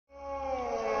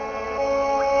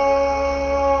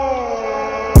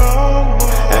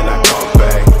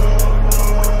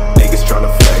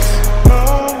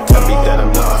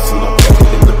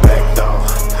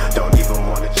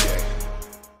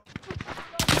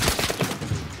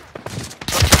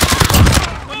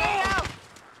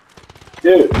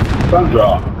Dude,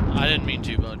 Sandra. I didn't mean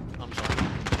to, bud. I'm sorry.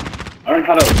 I learned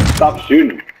how to stop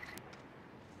shooting.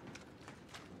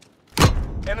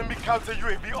 Enemy counter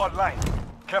UAV online.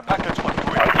 Care package on the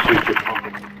way. I shoot your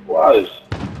fucking was.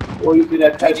 Well, you see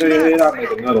that tattoo in your head? I'll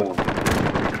make another one.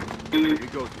 We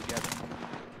go together.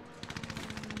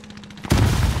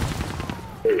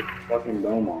 Hey, fucking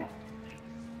Domo.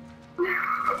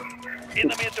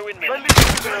 Enemy at the windmill. Friendly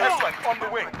precision airstrike on the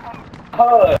way.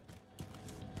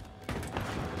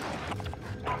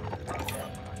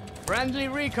 Friendly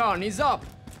recon is up.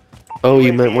 Oh,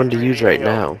 you meant one to use right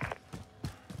now.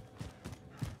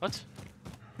 What?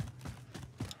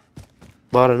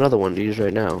 Bought another one to use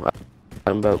right now.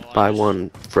 I'm about to buy one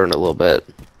for in a little bit.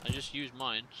 I just used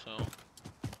mine, so.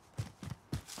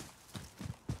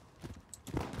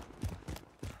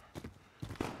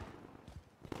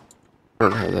 I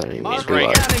don't have that anymore. He's do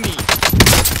right I? Enemy.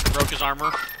 Broke his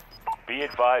armor. Be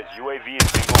advised, UAV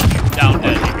is bingo. Down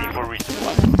dead. UAV for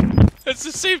resupply. It's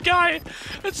the same guy!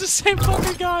 It's the same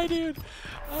fucking guy, dude!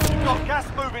 Got gas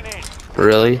moving in.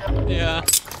 Really? Yeah.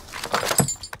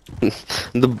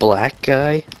 The black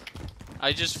guy?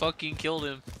 I just fucking killed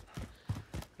him.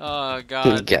 Oh,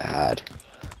 God. God.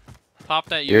 Pop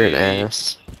that UAV. You're an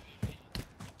ass.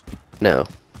 No.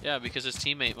 Yeah, because his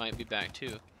teammate might be back,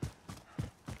 too.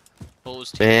 What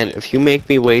was Man, teammate? if you make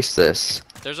me waste this.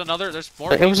 There's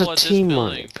more It people was a at this team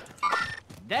building. one.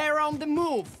 They're on the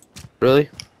move. Really?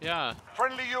 Yeah,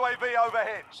 Friendly UAV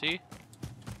overhead. see?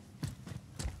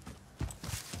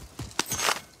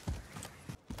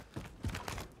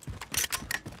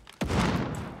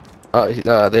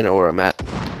 They know where I'm at.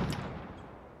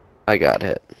 I got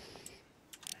hit.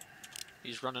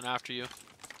 He's running after you.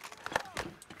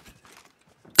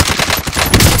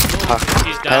 Ah,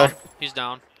 He's down. Tyler. He's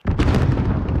down.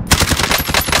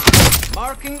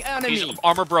 Marking enemy. He's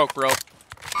armor broke, bro.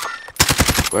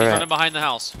 Where He's at? running behind the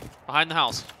house. Behind the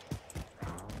house.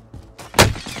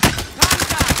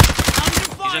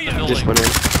 He's in the building. Just went in.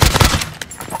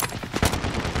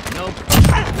 Nope.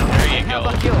 There you Have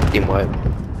a go. kill. Team wipe.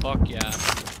 Fuck yeah.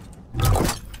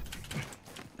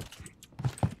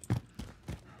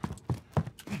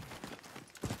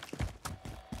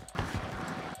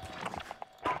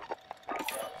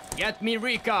 Get me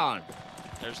recon.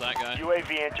 There's that guy.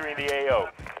 UAV entering the AO.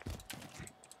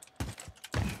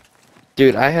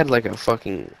 Dude, I had like a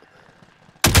fucking...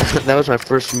 that was my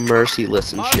first mercy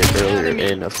listen shit earlier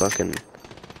in a fucking...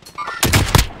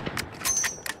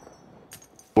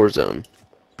 Warzone.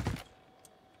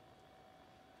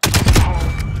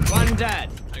 One dead.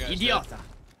 That guy's Idiota.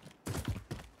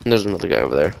 And there's another guy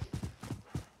over there.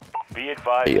 Be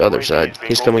advised, The other UAV side. is bingo.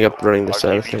 He's coming up running this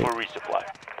side, I RTB think. for resupply.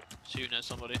 Shooting at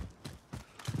somebody.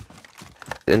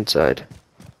 Inside.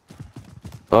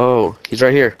 Oh, he's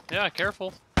right here. Yeah,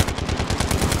 careful.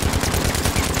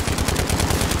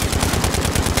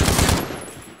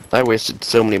 I wasted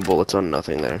so many bullets on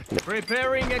nothing there.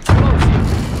 Preparing explosives.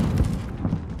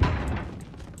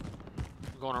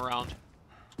 I'm going around.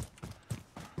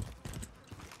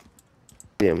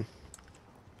 Him.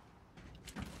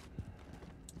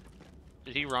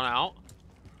 Did he run out?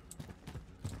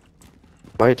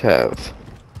 Might have.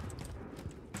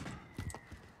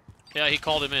 Yeah, he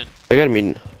called him in. I got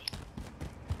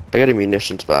a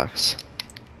munitions box.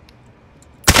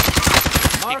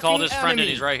 He called his friend in.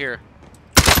 He's right here.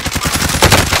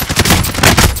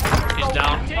 He's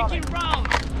down. Taking round.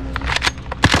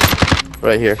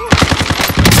 Right here.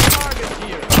 Target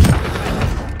here.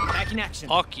 Back in action.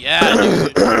 Fuck yeah,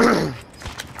 dude.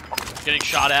 Getting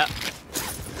shot at.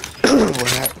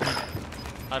 What?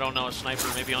 I don't know, a sniper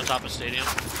maybe on top of stadium.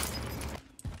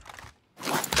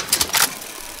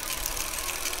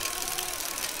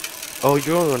 Oh,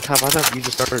 you're on top. I thought you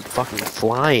just started fucking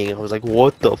flying. I was like,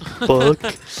 what the fuck?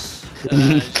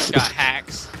 Just got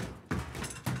hacks.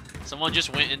 Someone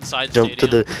just went inside Jump to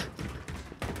stadium.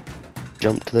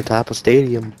 the top of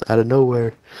stadium out of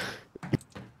nowhere.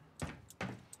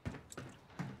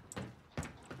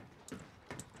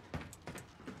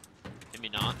 Maybe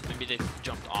not. Maybe they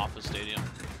jumped off the stadium.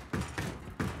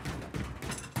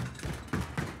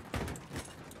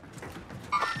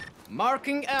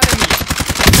 Marking enemy.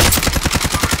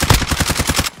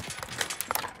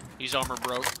 He's armor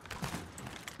broke.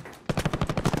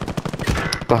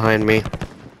 Behind me.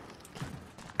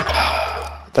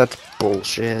 That's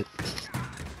bullshit.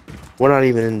 We're not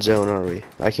even in zone, are we?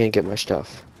 I can't get my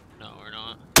stuff. No, we're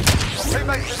not.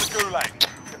 Teammates in the gulag.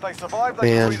 If they survive,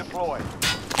 they Man. can redeploy.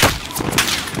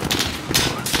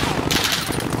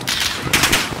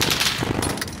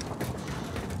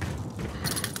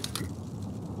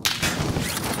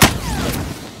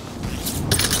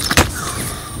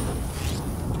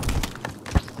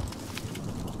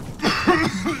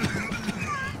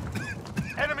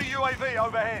 UAV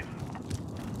overhead.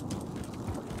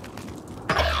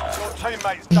 Your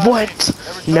teammates done What?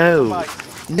 in. They're returning No. to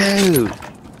base. No.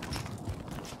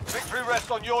 Victory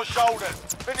rests on your shoulders.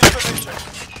 Finish the mission.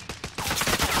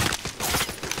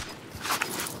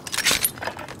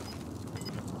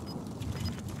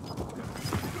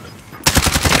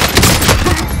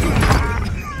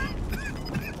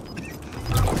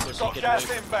 Got gas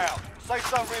inbound. Safe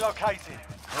zone relocated.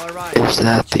 Alright. Is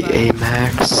that the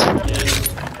Amax?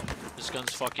 Yeah. This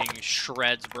gun's fucking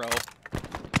shreds, bro.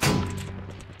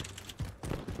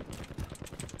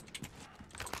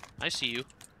 I see you.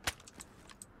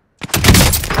 Get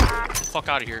the fuck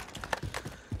out of here.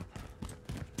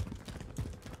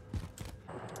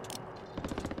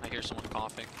 I hear someone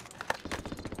coughing.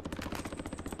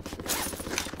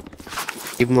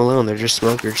 Leave them alone, they're just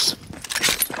smokers.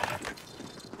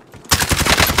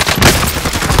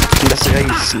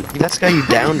 That's the guy you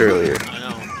downed earlier. I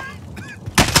know.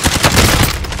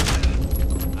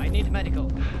 I need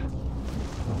medical.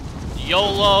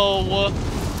 YOLO!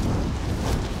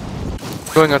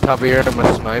 Going on top of here, I'm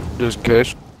gonna snipe, just in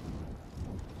case.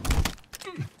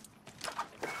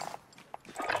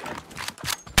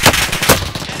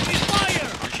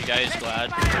 Aren't you guys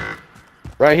glad?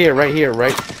 Right here,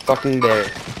 right fucking there.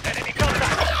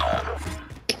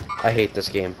 I hate this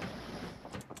game.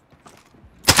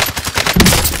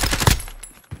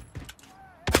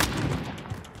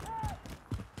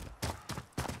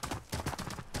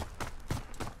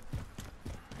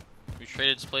 We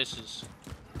traded places.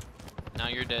 Now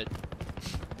you're dead.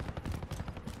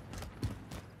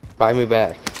 Buy me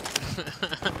back.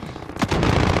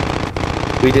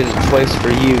 We did it twice for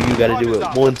you, you gotta do it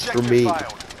once for me.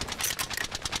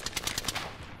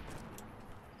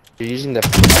 You're using the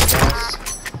gas?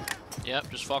 Yep,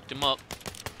 just fucked him up.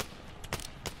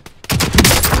 Yep,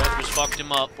 just fucked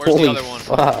him up. Where's Holy the other one?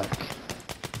 fuck.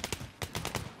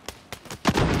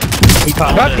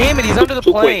 God damn it, he's under the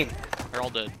plane! They're all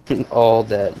dead. All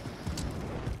dead.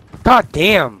 God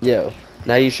damn! Yo,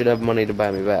 now you should have money to buy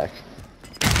me back.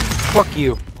 Fuck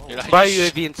you. Dude, I Buy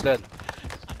just- UAV instead.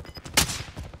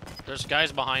 There's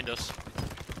guys behind us.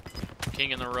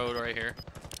 King in the road right here.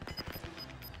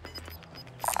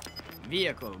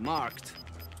 Vehicle marked.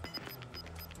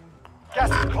 Gas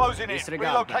is closing in.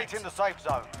 Disregard that. Relocating the safe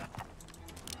zone.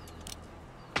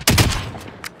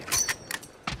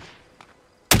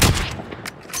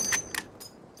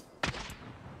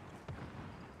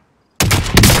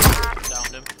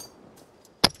 Downed him.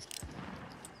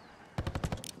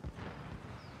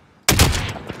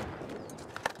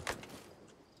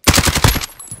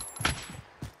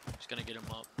 Just gonna get him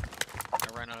up.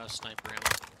 I ran out of sniper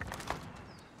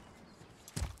ammo.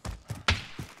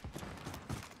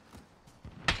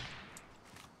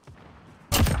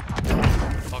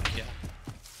 Fuck yeah.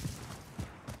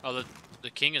 Oh, the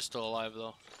king is still alive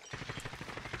though.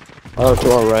 Oh, it's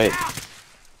alright.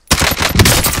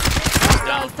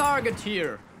 Hostile target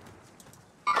here.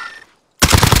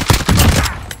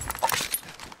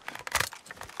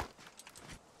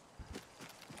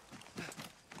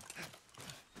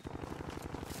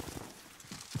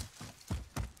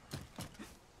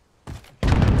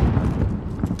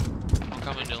 I'm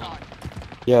coming, Dylan.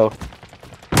 Yo.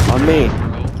 On me.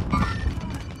 Bro.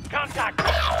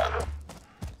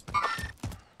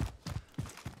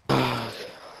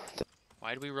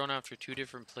 Why did we run after two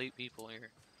different plate people here?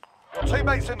 Your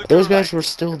teammates in the Those gulag. guys were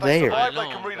still If they there. survive, I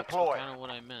they can know, that's redeploy. kind of what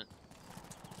I meant.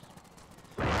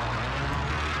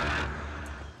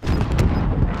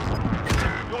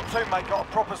 Your teammate got a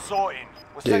proper sorting.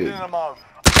 We're Dude. sending them home.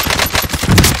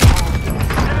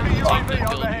 Enemy Team that UAV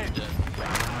killed overhead. you is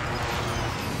dead.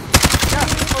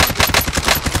 Gas is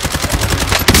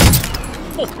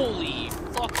moving. Holy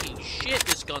fucking shit,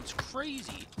 this gun's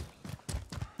crazy.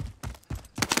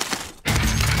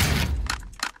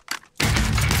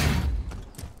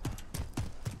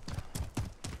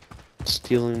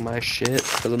 Stealing my shit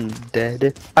for them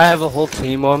dead. I have a whole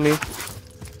team on me.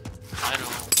 I know.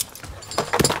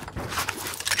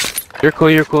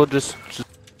 You're cool, just... I'm coming.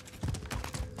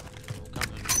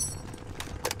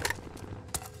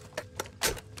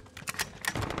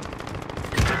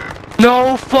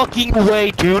 No fucking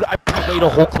way, dude! I played a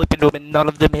whole clip into him and none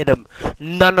of them hit him.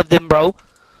 None of them, bro.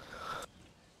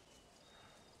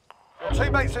 Your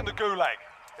teammates in the gulag.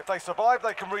 If they survive,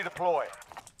 they can redeploy.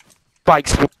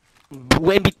 Spikes.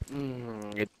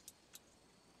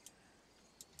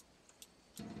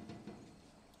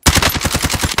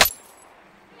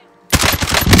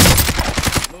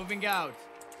 Moving out.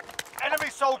 Enemy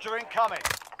soldier incoming.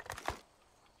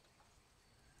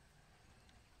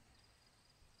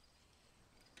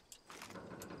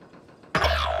 Be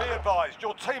advised,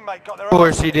 your teammate got their Of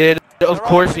course he did. Of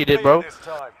course he did, bro. This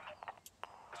time.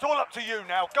 It's all up to you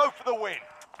now. Go for the win.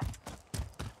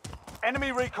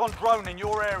 Enemy recon drone in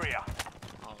your area.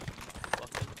 Oh,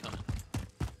 fucking cunt.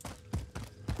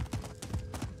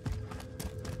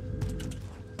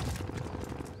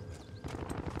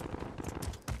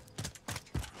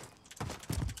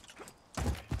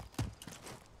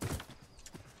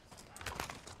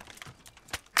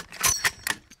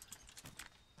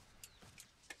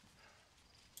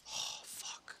 Oh,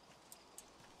 fuck.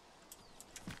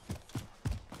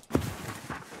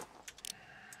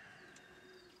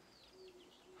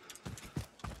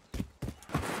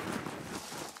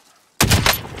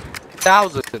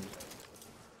 Thousand.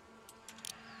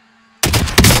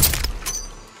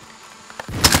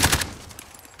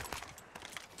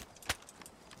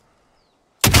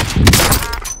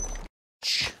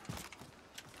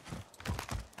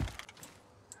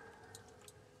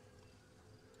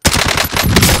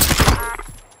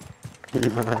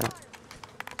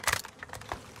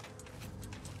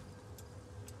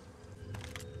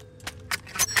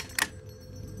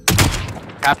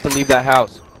 Have to leave that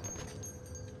house.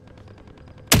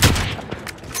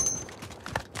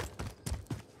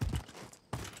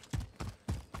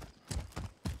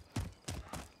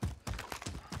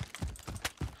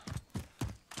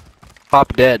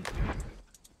 Pop dead.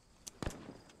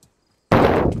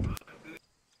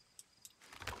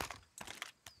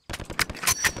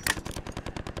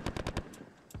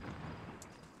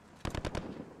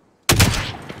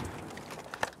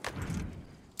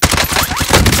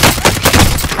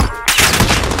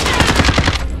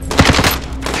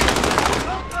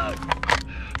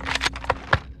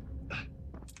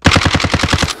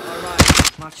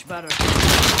 Alright, much better.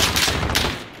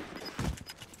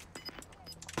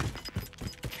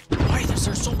 Why is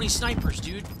there so many snipers,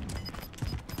 dude?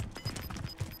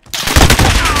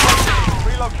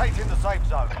 Relocating the safe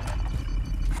zone.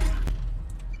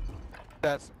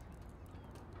 That's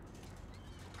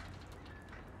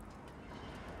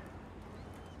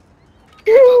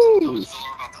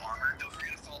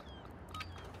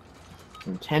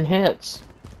 10 hits.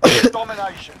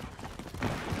 Domination.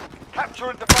 Capture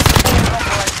and defend the ball and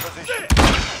operate position.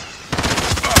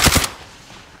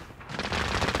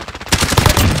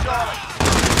 Stand by.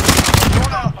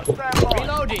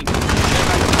 Reloading.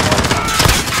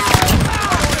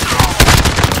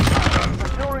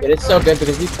 It's so good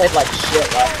because we played like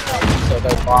shit last time, so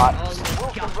they're bots,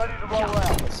 Wilson ready to roll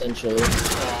out. essentially.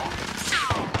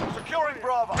 Securing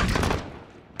Bravo.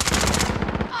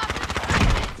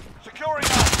 Securing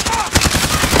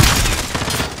us.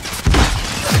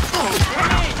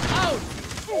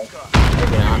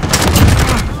 Maybe not.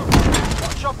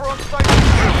 Got chopper on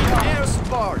station. Air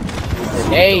support.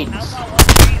 Grenades!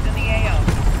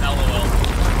 LOL.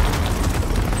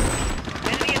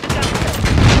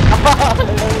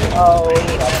 Oh,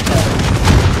 Taking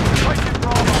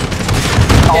Bravo.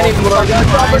 can't even fucking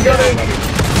find it.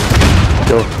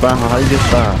 Yo, Spaha, how you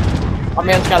get that? My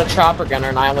man's got a chopper gunner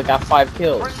and I only got 5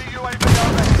 kills. Friendly UAV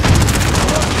overhead.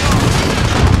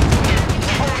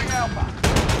 Holding Alpha.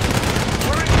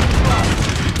 We're in control.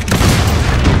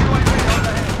 UAV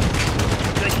overhead.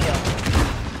 Good kill.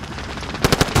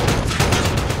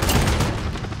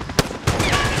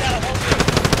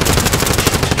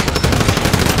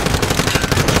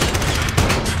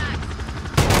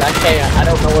 That can't, I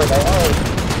don't know where they are.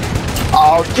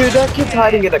 Oh, dude, that kid's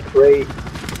hiding in a crate.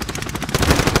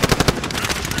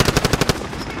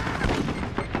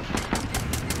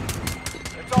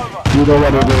 It's over. You know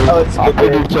what it is? Oh, it's I good.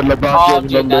 could just tell Oh, about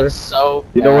dude, number. that's so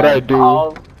You know what I bad. do?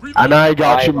 Oh, And I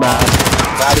got you, man.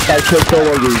 Now this guy killed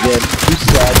coworker again. You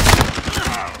said.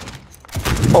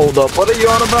 Hold up, what are you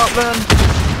on about, man?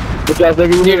 What y'all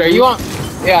thinking? dude, are you on?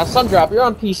 Yeah, Sundrop, you're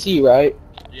on PC, right?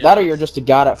 Yeah. That or you're just a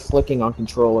god at flicking on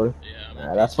controller. Yeah,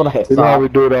 Yeah, that's what I You know how we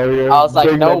thought. do it out here. I was like,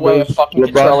 Big no way a numbers, fucking LeBron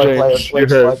controller James, player you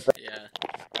flicks heard. like that. yeah.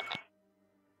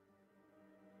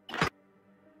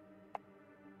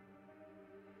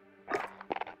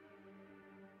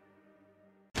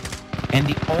 And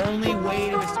the only way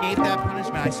to escape that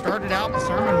punishment, I started out the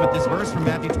sermon with this verse from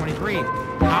Matthew 23.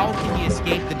 How can you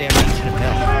escape the damnation of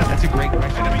hell? That's a great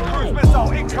question. Enemy cruise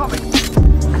missile incoming.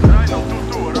 Rhino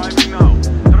 2-2 arriving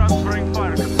now.